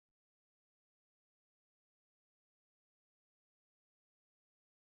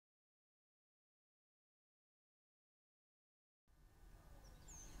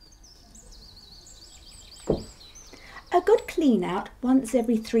A good clean out once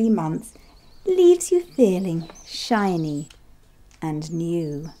every 3 months leaves you feeling shiny and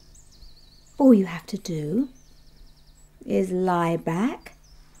new. All you have to do is lie back,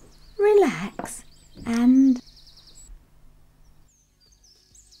 relax and...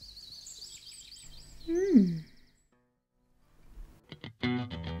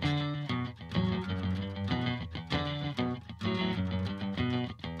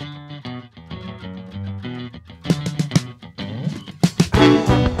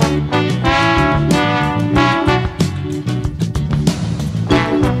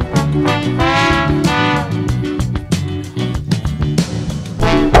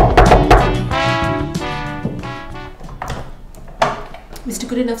 Mr.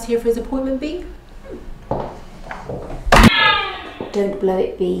 Goodenough's here for his appointment, Bea? Don't blow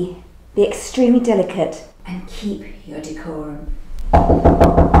it, Bea. Be extremely delicate and keep your decorum.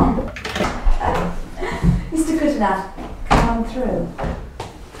 Mr. Goodenough, come on through.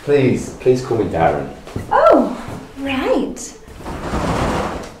 Please call me Darren. Oh, right.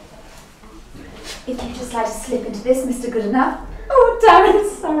 If you'd just like to slip into this, Mr. Goodenough. Oh, Darren,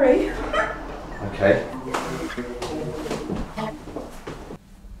 sorry. Okay.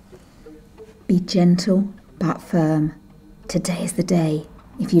 Be gentle but firm. Today is the day.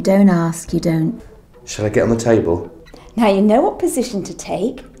 If you don't ask, you don't. Shall I get on the table? Now you know what position to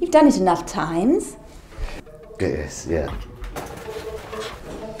take. You've done it enough times. Yes, yeah.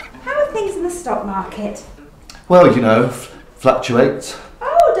 How are things in the stock market? Well, you know, fluctuates.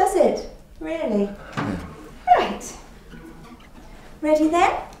 Oh, does it? Really? Yeah. Right. Ready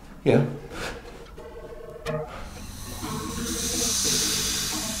then? Yeah.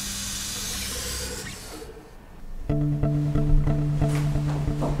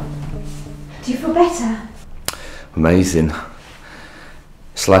 Do you feel better? Amazing.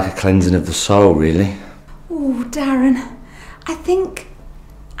 It's like a cleansing of the soul, really. Oh, Darren, I think...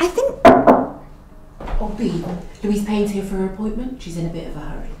 Oh, Bea, Louise Payne's here for her appointment. She's in a bit of a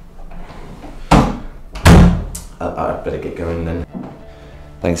hurry. I'd better get going then.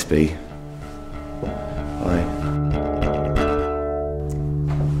 Thanks, Bea. Bye.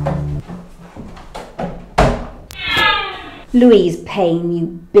 Louise Payne,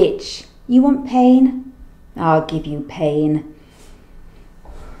 you bitch. You want pain? I'll give you pain.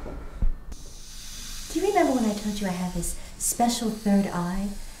 Do you remember when I told you I have this special third eye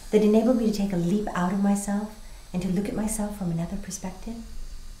that enabled me to take a leap out of myself and to look at myself from another perspective?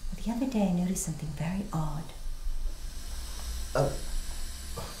 Well, the other day I noticed something very odd.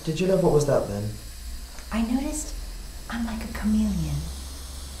 Did you know what was that then? I noticed I'm like a chameleon.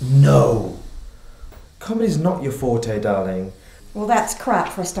 No! Comedy's not your forte, darling. Well, that's crap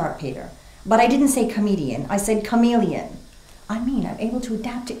for a start, Peter. But I didn't say comedian, I said chameleon. I mean, I'm able to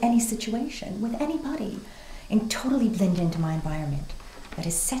adapt to any situation, with anybody, and totally blend into my environment. That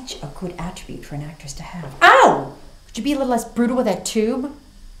is such a good attribute for an actress to have. Ow! Would you be a little less brutal with that tube?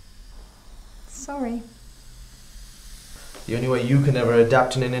 Sorry. The only way you can ever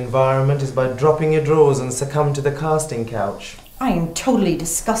adapt in an environment is by dropping your drawers and succumb to the casting couch. I am totally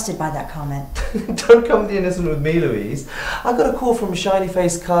disgusted by that comment. Don't come the innocent with me, Louise. I got a call from Shiny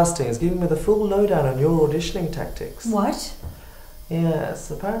Face Castings giving me the full lowdown on your auditioning tactics. What? Yes,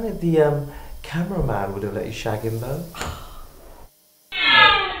 apparently the cameraman would have let you shag him though.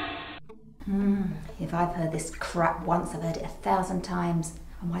 If I've heard this crap once, I've heard it 1,000 times.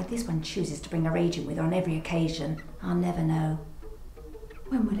 And why this one chooses to bring her agent with her on every occasion, I'll never know.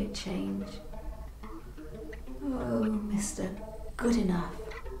 When will it change? Oh, Mr. Goodenough,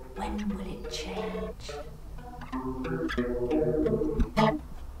 when will it change?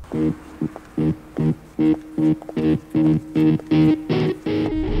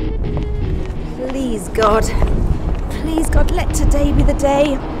 Please, God, let today be the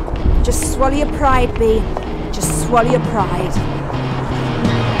day. Just swallow your pride, Bea. Just swallow your pride.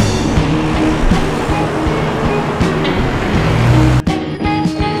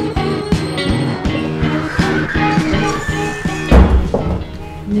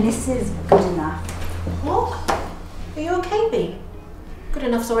 Mrs. Goodenough. What? Are you okay, Bea?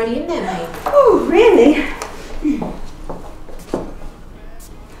 Goodenough's already in there, mate. Oh, really?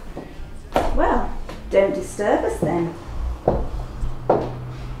 Well, don't disturb us then.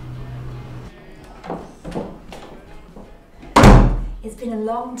 It's been a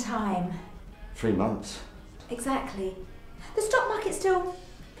long time. 3 months. Exactly. The stock market's still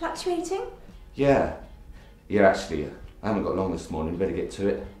fluctuating? Yeah. Yeah, actually, I haven't got long this morning. Better get to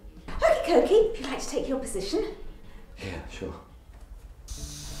it. Okie dokie, if you'd like to take your position. Yeah, sure.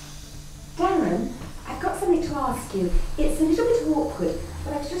 Darren, I've got something to ask you. It's a little bit awkward,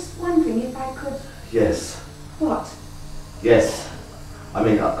 but I was just wondering if I could... Yes. What? Yes. I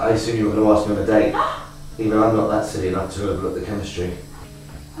mean, I assume you were going to ask me on a date. Even I'm not that silly enough to overlook the chemistry.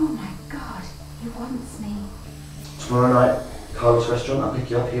 Oh my God, he wants me. Tomorrow night, Carl's restaurant, I'll pick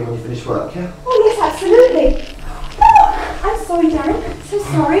you up here when you finish work, yeah? Oh yes, absolutely. Oh, I'm sorry, Darren. So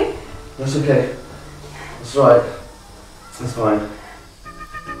sorry. That's okay. That's right. That's fine.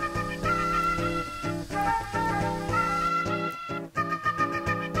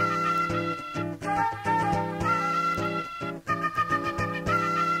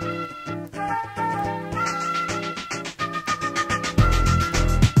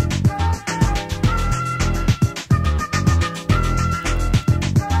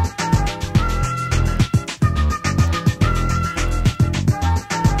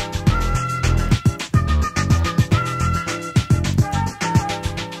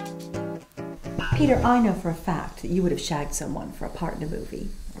 Peter, I know for a fact that you would have shagged someone for a part in a movie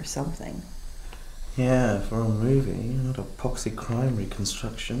or something. Yeah, for a movie, not a poxy crime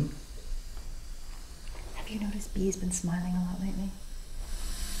reconstruction. Have you noticed Bea's been smiling a lot lately?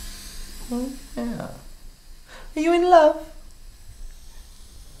 Oh, yeah. Are you in love?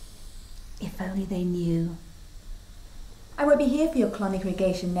 If only they knew. I won't be here for your colonic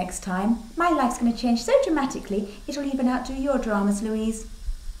irrigation next time. My life's going to change so dramatically, it'll even outdo your dramas, Louise.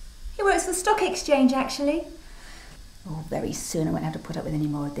 He works for the stock exchange, actually. Oh, very soon I won't have to put up with any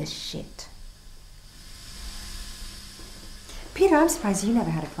more of this shit. Peter, I'm surprised you never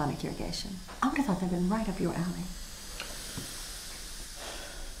had a colonic irrigation. I would have thought that'd been right up your alley.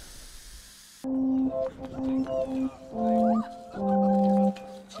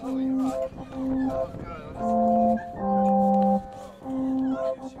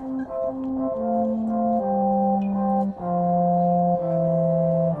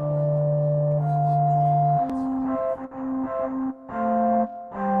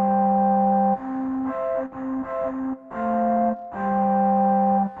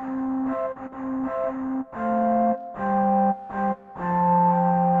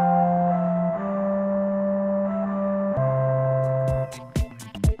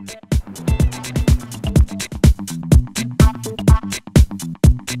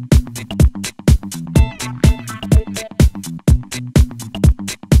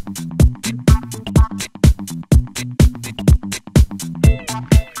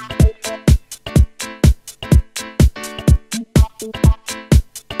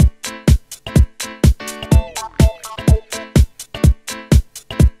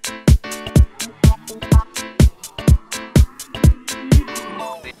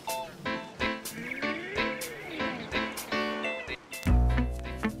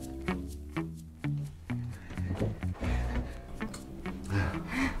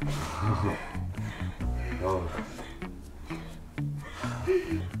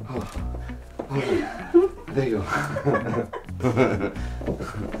 There you go.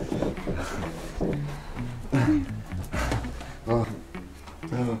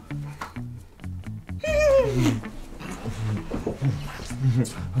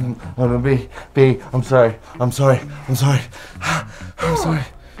 Oh no, Bea, I'm sorry. I'm sorry.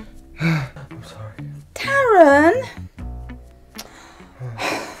 Darren!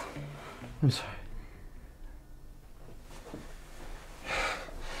 I'm sorry.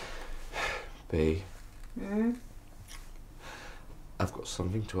 Bea. I've got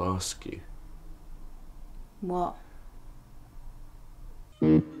something to ask you. What?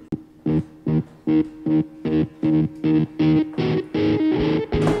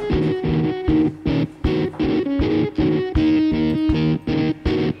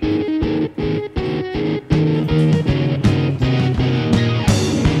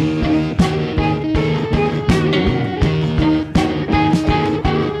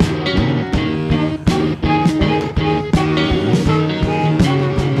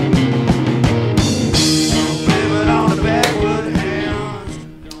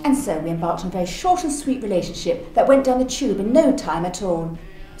 We embarked on a very short and sweet relationship that went down the tube in no time at all.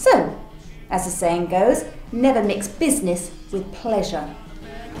 So, as the saying goes, never mix business with pleasure.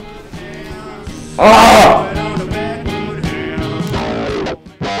 Ah!